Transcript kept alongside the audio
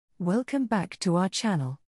Welcome back to our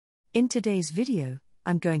channel. In today's video,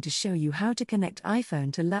 I'm going to show you how to connect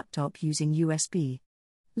iPhone to laptop using USB.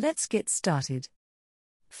 Let's get started.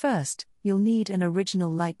 First, you'll need an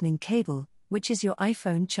original Lightning cable, which is your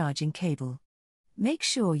iPhone charging cable. Make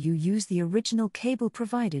sure you use the original cable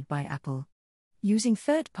provided by Apple. Using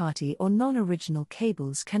third-party or non-original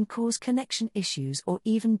cables can cause connection issues or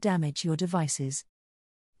even damage your devices.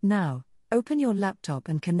 Now, open your laptop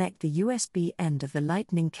and connect the USB end of the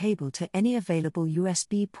Lightning cable to any available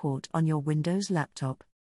USB port on your Windows laptop.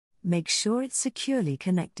 Make sure it's securely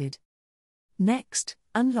connected. Next,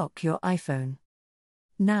 unlock your iPhone.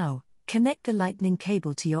 Now, connect the Lightning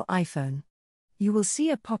cable to your iPhone. You will see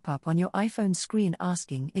a pop-up on your iPhone screen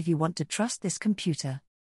asking if you want to trust this computer.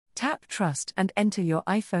 Tap Trust and enter your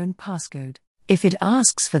iPhone passcode. If it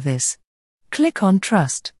asks for this, click on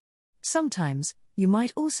Trust. Sometimes, you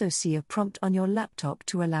might also see a prompt on your laptop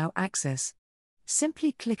to allow access.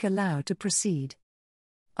 Simply click Allow to proceed.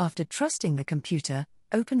 After trusting the computer,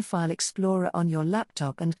 open File Explorer on your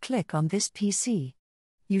laptop and click on this PC.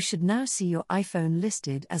 You should now see your iPhone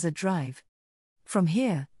listed as a drive. From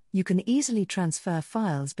here, you can easily transfer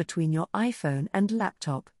files between your iPhone and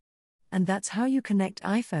laptop. And that's how you connect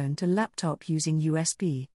iPhone to laptop using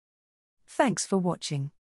USB. Thanks for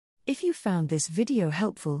watching. If you found this video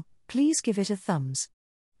helpful, please give it a thumbs.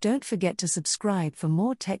 Don't forget to subscribe for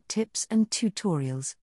more tech tips and tutorials.